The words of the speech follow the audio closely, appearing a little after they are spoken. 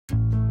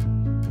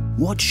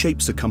What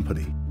shapes a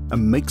company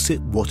and makes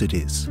it what it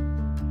is?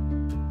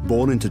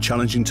 Born into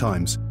challenging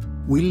times,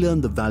 we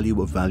learned the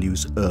value of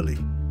values early.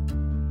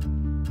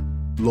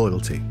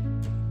 Loyalty,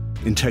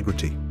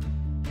 integrity,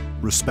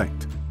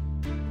 respect.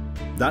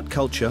 That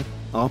culture,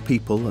 our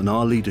people and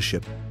our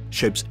leadership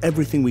shapes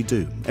everything we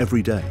do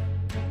every day.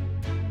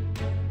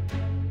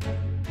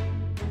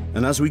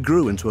 And as we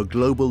grew into a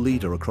global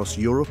leader across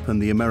Europe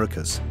and the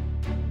Americas,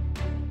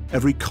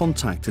 every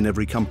contact in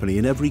every company,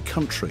 in every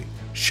country,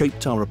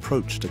 shaped our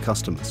approach to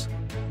customers.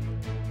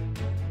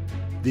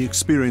 The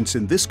experience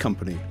in this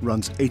company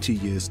runs 80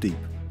 years deep,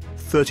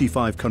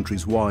 35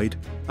 countries wide,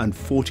 and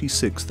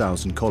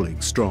 46,000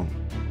 colleagues strong.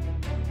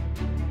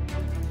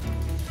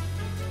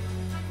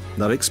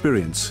 That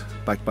experience,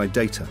 backed by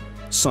data,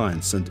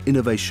 science, and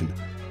innovation,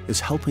 is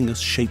helping us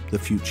shape the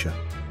future.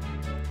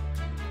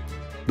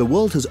 The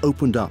world has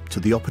opened up to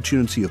the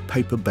opportunity of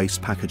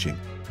paper-based packaging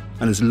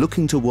and is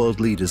looking to world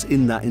leaders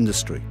in that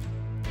industry.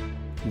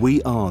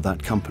 We are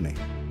that company.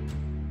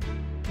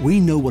 We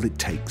know what it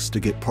takes to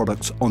get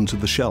products onto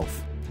the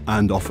shelf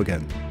and off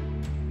again.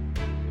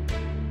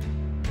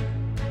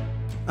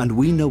 And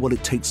we know what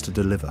it takes to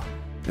deliver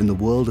in the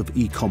world of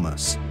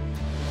e-commerce.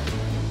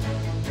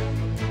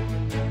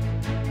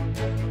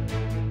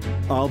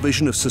 Our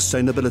vision of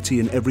sustainability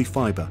in every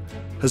fibre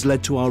has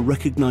led to our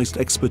recognised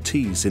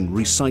expertise in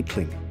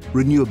recycling,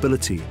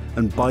 renewability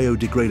and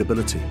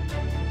biodegradability.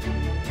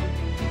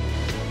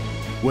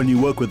 When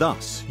you work with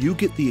us, you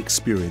get the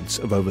experience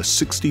of over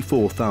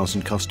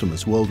 64,000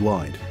 customers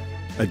worldwide,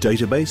 a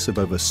database of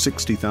over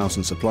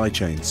 60,000 supply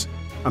chains,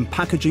 and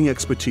packaging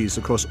expertise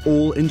across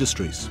all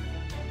industries,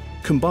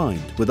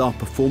 combined with our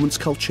performance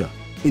culture,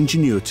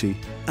 ingenuity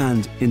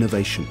and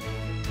innovation.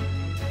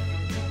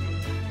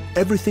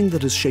 Everything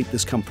that has shaped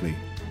this company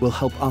will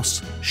help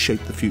us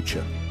shape the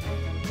future.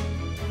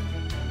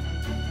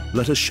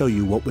 Let us show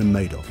you what we're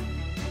made of.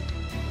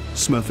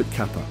 Smurfit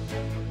Kappa.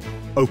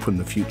 Open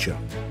the future.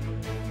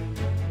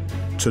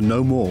 To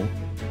know more,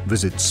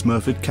 visit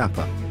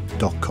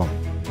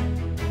smurfitkappa.com.